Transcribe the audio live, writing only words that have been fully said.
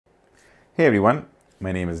Hey everyone,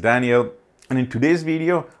 my name is Daniel, and in today's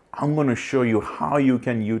video, I'm going to show you how you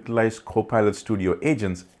can utilize Copilot Studio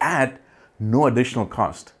agents at no additional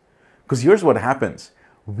cost. Because here's what happens.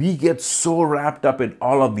 We get so wrapped up in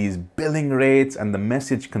all of these billing rates and the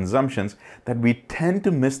message consumptions that we tend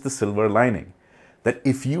to miss the silver lining. That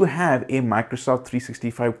if you have a Microsoft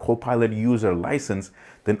 365 Copilot user license,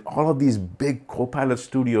 then all of these big Copilot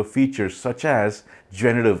Studio features such as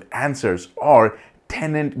generative answers or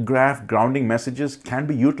tenant graph grounding messages can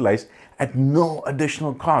be utilized at no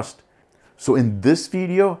additional cost. So in this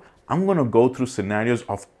video, I'm going to go through scenarios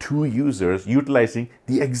of two users utilizing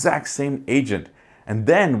the exact same agent. And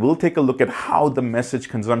then we'll take a look at how the message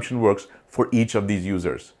consumption works for each of these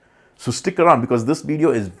users. So stick around because this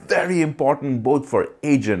video is very important both for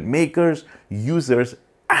agent makers, users,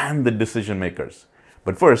 and the decision makers.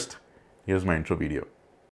 But first, here's my intro video.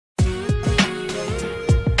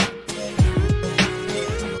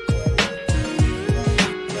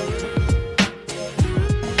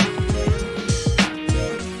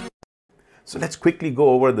 So let's quickly go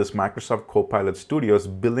over this Microsoft Copilot Studio's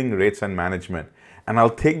billing rates and management. And I'll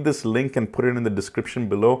take this link and put it in the description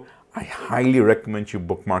below. I highly recommend you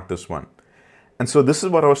bookmark this one. And so this is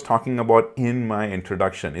what I was talking about in my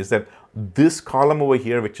introduction, is that this column over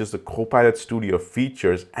here, which is the Copilot Studio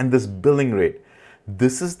features and this billing rate,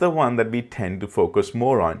 this is the one that we tend to focus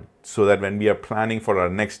more on, so that when we are planning for our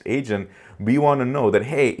next agent, we want to know that,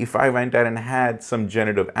 hey, if I went out and had some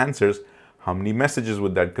generative answers, how many messages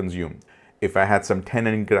would that consume? If I had some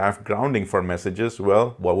tenant graph grounding for messages,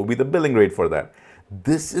 well, what would be the billing rate for that?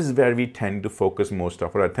 This is where we tend to focus most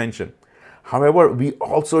of our attention. However, we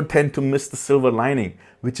also tend to miss the silver lining,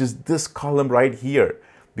 which is this column right here.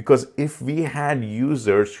 Because if we had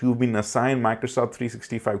users who've been assigned Microsoft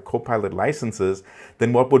 365 Copilot licenses,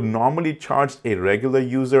 then what would normally charge a regular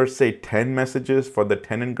user, say 10 messages for the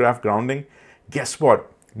tenant graph grounding, guess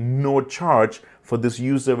what? No charge for this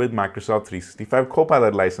user with Microsoft 365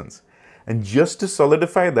 Copilot license. And just to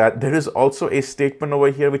solidify that, there is also a statement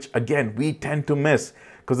over here which again we tend to miss,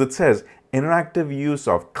 because it says interactive use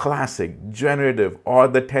of classic, generative, or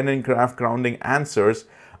the tenant graph grounding answers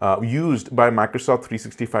used by Microsoft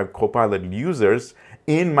 365 Copilot users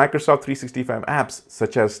in Microsoft 365 apps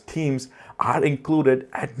such as Teams are included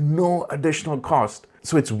at no additional cost.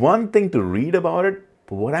 So it's one thing to read about it,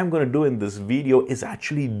 but what I'm going to do in this video is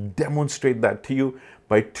actually demonstrate that to you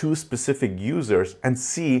by two specific users and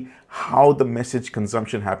see how the message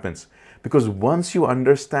consumption happens. Because once you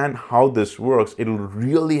understand how this works, it'll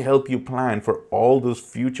really help you plan for all those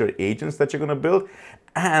future agents that you're going to build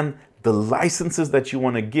and the licenses that you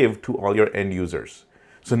want to give to all your end users.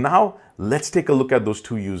 So now let's take a look at those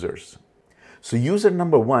two users. So user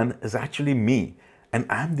number one is actually me. And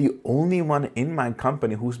I'm the only one in my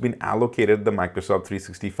company who's been allocated the Microsoft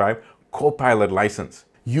 365 Copilot license.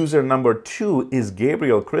 User number two is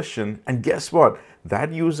Gabriel Christian, and guess what?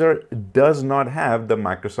 That user does not have the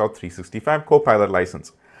Microsoft 365 Copilot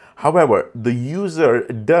license. However, the user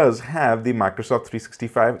does have the Microsoft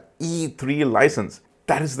 365 E3 license.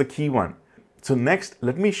 That is the key one. So next,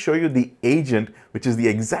 let me show you the agent, which is the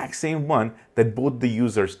exact same one that both the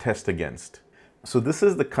users test against. So this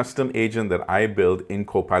is the custom agent that I built in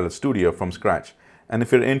Copilot Studio from scratch. And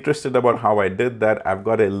if you're interested about how I did that, I've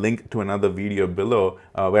got a link to another video below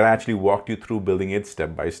where I actually walked you through building it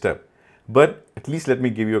step by step. But at least let me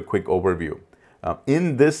give you a quick overview.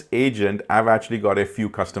 In this agent, I've actually got a few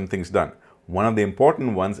custom things done. One of the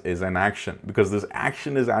important ones is an action, because this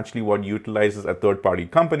action is actually what utilizes a third-party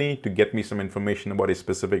company to get me some information about a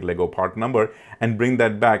specific Lego part number and bring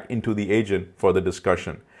that back into the agent for the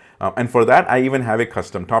discussion. And for that, I even have a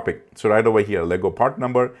custom topic. So right over here, Lego part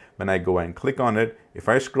number, when I go and click on it, if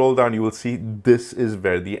I scroll down, you will see this is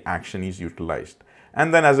where the action is utilized.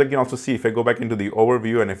 And then as I can also see, if I go back into the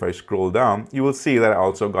overview and if I scroll down, you will see that I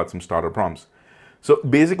also got some starter prompts. So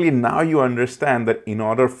basically now you understand that in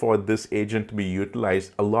order for this agent to be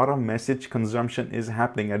utilized, a lot of message consumption is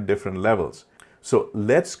happening at different levels. So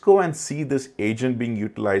let's go and see this agent being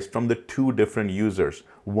utilized from the two different users.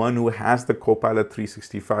 One who has the Copilot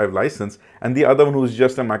 365 license and the other one who is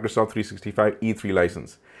just a Microsoft 365 E3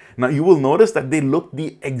 license. Now you will notice that they look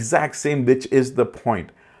the exact same, which is the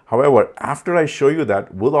point. However, after I show you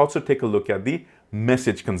that, we'll also take a look at the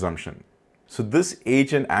message consumption. So this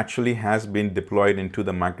agent actually has been deployed into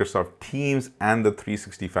the Microsoft Teams and the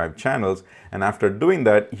 365 channels. And after doing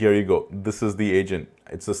that, here you go. This is the agent.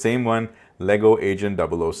 It's the same one, Lego Agent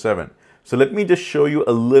 007. So let me just show you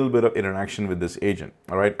a little bit of interaction with this agent.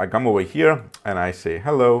 All right, I come over here and I say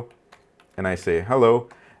hello, and I say hello,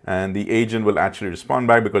 and the agent will actually respond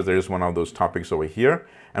back because there is one of those topics over here.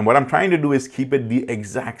 And what I'm trying to do is keep it the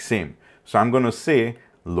exact same. So I'm going to say,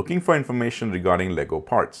 looking for information regarding Lego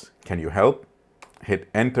parts. Can you help? Hit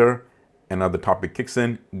enter. Another topic kicks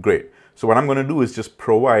in. Great. So what I'm going to do is just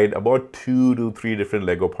provide about 2 to 3 different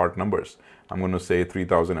Lego part numbers. I'm going to say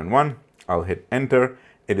 3001. I'll hit enter.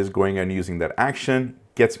 It is going and using that action,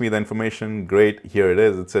 gets me the information. Great. Here it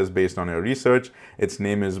is. It says based on your research, its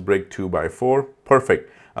name is break 2x4.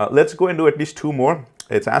 Perfect. Let's go and do at least 2 more.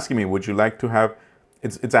 It's asking me, would you like to have,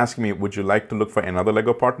 it's asking me, would you like to look for another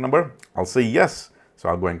Lego part number? I'll say yes. So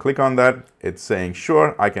I'll go and click on that. It's saying,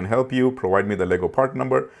 sure, I can help you. Provide me the Lego part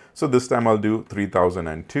number. So this time I'll do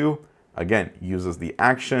 3002. Again, uses the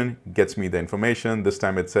action, gets me the information. This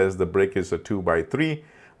time it says the break is a 2x3.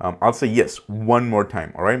 I'll say yes one more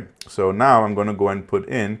time, all right? So now I'm going to go and put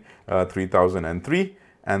in 3003,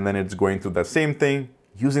 and then it's going through the same thing,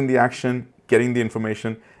 using the action, getting the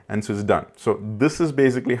information, and so it's done. So this is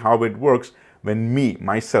basically how it works when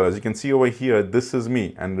myself, as you can see over here, this is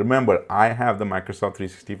me. And remember, I have the Microsoft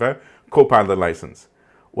 365 Copilot license.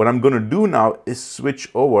 What I'm going to do now is switch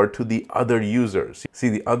over to the other users. See,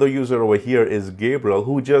 the other user over here is Gabriel,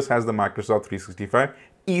 who just has the Microsoft 365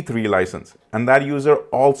 E3 license. And that user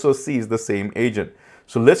also sees the same agent.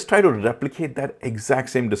 So let's try to replicate that exact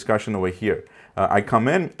same discussion over here. I come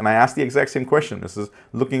in and I ask the exact same question. This is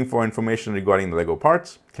looking for information regarding the Lego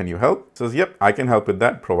parts. Can you help? It says, yep, I can help with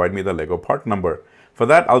that. Provide me the Lego part number. For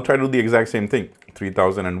that, I'll try to do the exact same thing.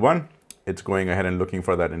 3001. It's going ahead and looking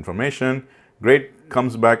for that information. Great,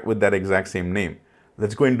 comes back with that exact same name.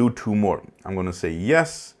 Let's go and do 2 more. I'm going to say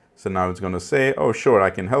yes. So now it's going to say, oh, sure,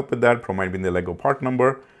 I can help with that. Provide me the Lego part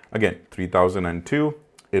number. Again, 3002.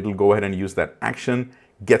 It'll go ahead and use that action,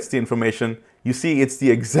 gets the information. You see, it's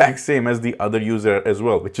the exact same as the other user as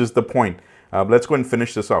well, which is the point. Let's go and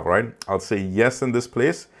finish this off, right? I'll say yes in this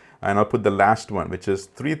place, and I'll put the last one, which is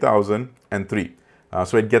 3003.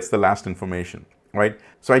 So it gets the last information. Right?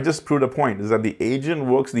 So I just proved a point is that the agent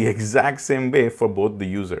works the exact same way for both the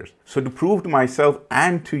users. So to prove to myself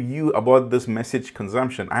and to you about this message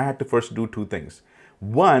consumption, I had to first do 2 things.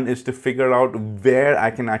 One is to figure out where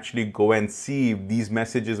I can actually go and see these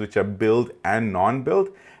messages which are built and non-built,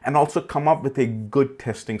 and also come up with a good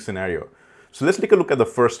testing scenario. So let's take a look at the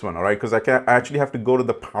first one, all right? Because I actually have to go to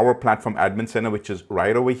the Power Platform Admin Center, which is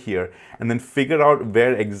right over here, and then figure out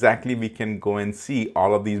where exactly we can go and see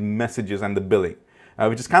all of these messages and the billing,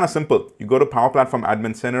 which is kind of simple. You go to Power Platform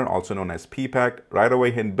Admin Center, also known as PPAC, right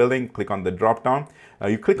away in billing, click on the drop down.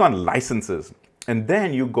 You click on licenses, and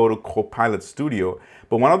then you go to Copilot Studio.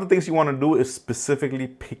 But one of the things you want to do is specifically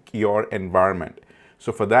pick your environment.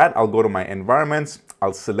 So for that, I'll go to my environments.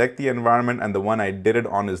 I'll select the environment, and the one I did it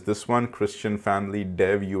on is this one, Christian Family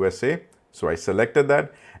Dev USA. So I selected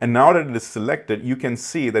that. And now that it is selected, you can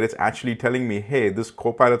see that it's actually telling me, hey, this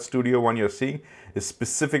Copilot Studio one you're seeing is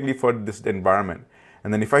specifically for this environment.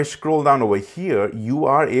 And then if I scroll down over here, you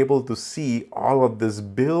are able to see all of this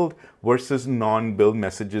build versus non-build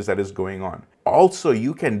messages that is going on. Also,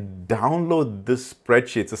 you can download this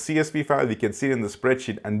spreadsheet. It's a CSV file. You can see it in the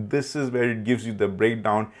spreadsheet. And this is where it gives you the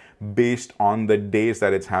breakdown based on the days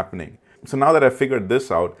that it's happening. So now that I figured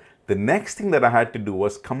this out, the next thing that I had to do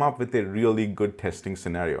was come up with a really good testing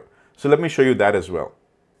scenario. So let me show you that as well.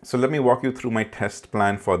 So let me walk you through my test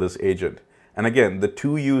plan for this agent. And again, the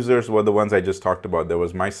 2 users were the ones I just talked about. There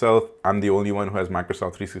was myself. I'm the only one who has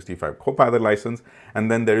Microsoft 365 Copilot license.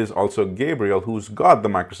 And then there is also Gabriel, who's got the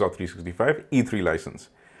Microsoft 365 E3 license.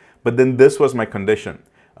 But then this was my condition.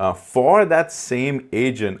 For that same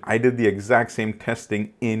agent, I did the exact same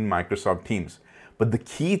testing in Microsoft Teams. But the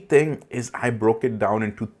key thing is I broke it down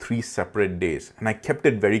into 3 separate days, and I kept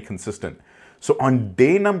it very consistent. So on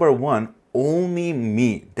day number 1, only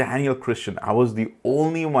me, Daniel Christian, I was the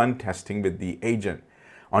only one testing with the agent.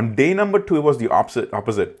 On day number 2, it was the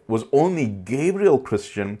opposite. It was only Gabriel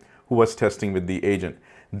Christian who was testing with the agent.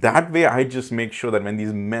 That way, I just make sure that when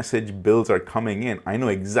these message builds are coming in, I know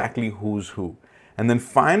exactly who's who. And then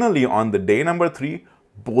finally, on the day number 3,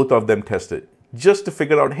 both of them tested, just to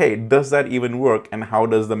figure out, hey, does that even work? And how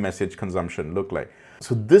does the message consumption look like?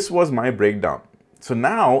 So this was my breakdown. So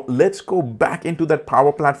now let's go back into that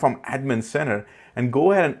Power Platform Admin Center and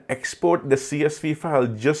go ahead and export the CSV file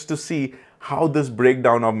just to see how this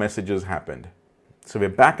breakdown of messages happened. So we're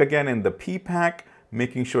back again in the PPAC,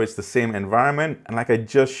 making sure it's the same environment. And like I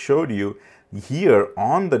just showed you here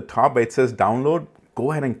on the top, it says download,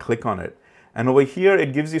 go ahead and click on it. And over here,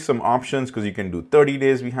 it gives you some options because you can do 30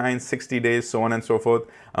 days behind, 60 days, so on and so forth.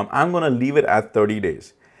 I'm going to leave it at 30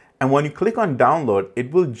 days. And when you click on download,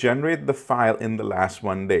 it will generate the file in the last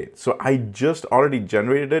 1 day. So I just already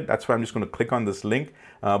generated it. That's why I'm just going to click on this link.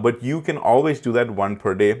 But you can always do that 1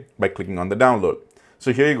 per day by clicking on the download.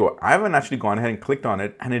 So here you go. I haven't actually gone ahead and clicked on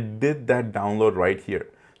it, and it did that download right here.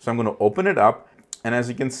 So I'm going to open it up, and as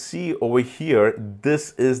you can see over here,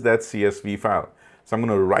 this is that CSV file. So I'm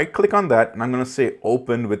going to right click on that, and I'm going to say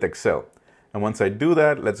open with Excel. And once I do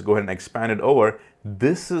that, let's go ahead and expand it over.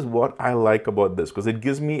 This is what I like about this, because it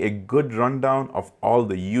gives me a good rundown of all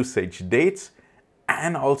the usage dates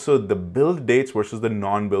and also the build dates versus the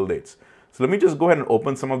non-build dates. So let me just go ahead and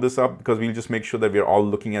open some of this up, because we'll just make sure that we're all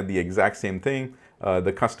looking at the exact same thing.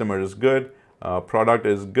 The customer is good, product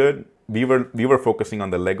is good. We were focusing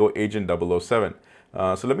on the Lego Agent 007.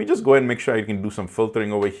 So let me just go ahead and make sure I can do some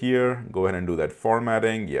filtering over here. Go ahead and do that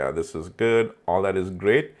formatting. Yeah, this is good. All that is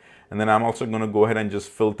great. And then I'm also going to go ahead and just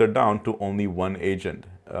filter down to only one agent.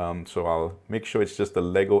 So I'll make sure it's just the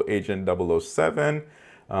Lego Agent 007.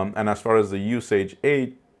 And as far as the usage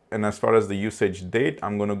date,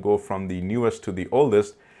 I'm going to go from the newest to the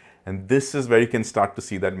oldest. And this is where you can start to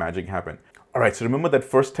see that magic happen. All right, so remember that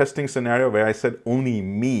first testing scenario where I said only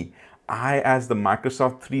me, I as the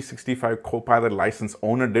Microsoft 365 Copilot license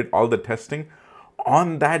owner did all the testing?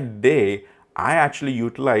 On that day, I actually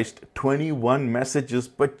utilized 21 messages,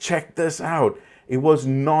 but check this out. It was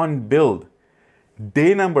non-build.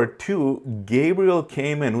 Day number 2, Gabriel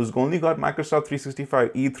came in, who's only got Microsoft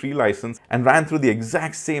 365 E3 license, and ran through the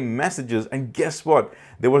exact same messages. And guess what?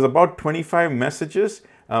 There was about 25 messages,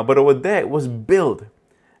 but over there it was build.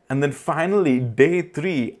 And then finally, day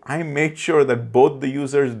 3, I made sure that both the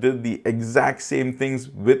users did the exact same things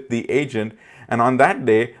with the agent. And on that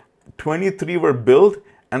day, 23 were built,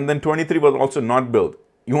 and then 23 was also not built.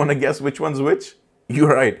 You want to guess which one's which?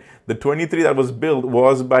 You're right. The 23 that was built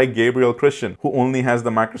was by Gabriel Christian, who only has the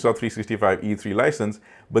Microsoft 365 E3 license.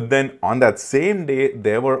 But then on that same day,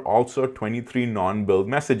 there were also 23 non-build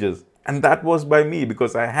messages. And that was by me,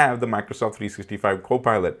 because I have the Microsoft 365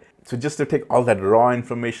 Copilot. So just to take all that raw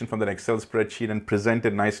information from that Excel spreadsheet and present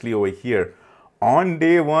it nicely over here, on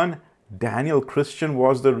day 1, Daniel Christian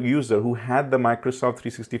was the user who had the Microsoft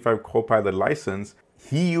 365 Copilot license.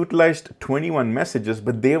 He utilized 21 messages,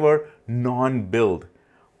 but they were non-build.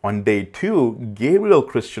 On day 2, Gabriel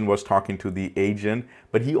Christian was talking to the agent,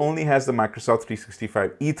 but he only has the Microsoft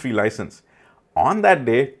 365 E3 license. On that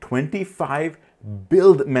day, 25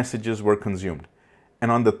 build messages were consumed.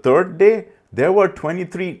 And on the 3rd day, there were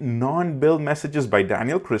 23 non-build messages by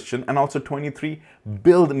Daniel Christian and also 23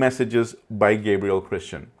 build messages by Gabriel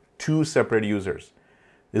Christian. 2 separate users.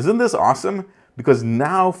 Isn't this awesome? Because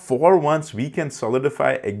now for once we can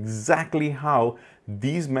solidify exactly how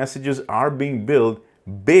these messages are being built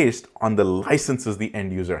based on the licenses the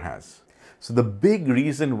end user has. So the big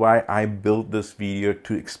reason why I built this video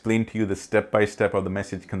to explain to you the step-by-step of the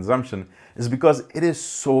message consumption is because it is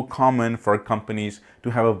so common for companies to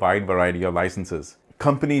have a wide variety of licenses.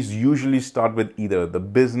 Companies usually start with either the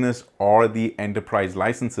business or the enterprise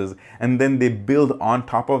licenses, and then they build on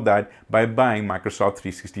top of that by buying Microsoft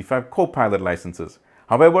 365 Copilot licenses.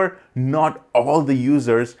 However, not all the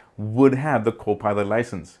users would have the Copilot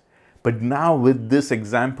license. But now with this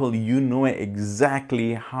example, you know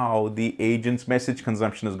exactly how the agent's message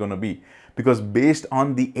consumption is going to be. Because based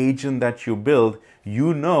on the agent that you build,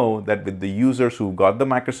 you know that with the users who got the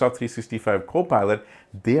Microsoft 365 Copilot,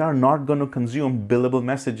 they are not going to consume billable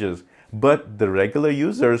messages. But the regular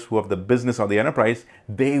users who have the business or the enterprise,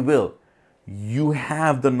 they will. You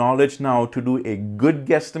have the knowledge now to do a good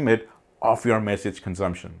guesstimate of your message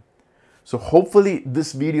consumption. So hopefully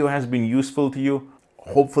this video has been useful to you.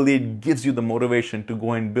 Hopefully it gives you the motivation to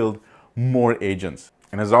go and build more agents.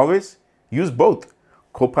 And as always, use both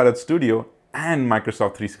Copilot Studio and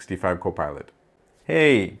Microsoft 365 Copilot.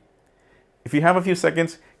 Hey, if you have a few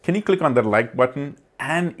seconds, can you click on that like button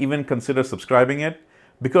and even consider subscribing it?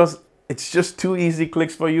 Because it's just 2 easy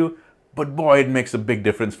clicks for you, but boy, it makes a big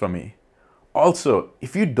difference for me. Also,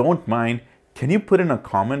 if you don't mind, can you put in a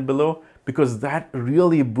comment below? Because that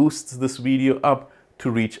really boosts this video up to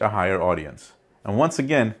reach a higher audience. And once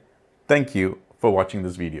again, thank you for watching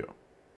this video.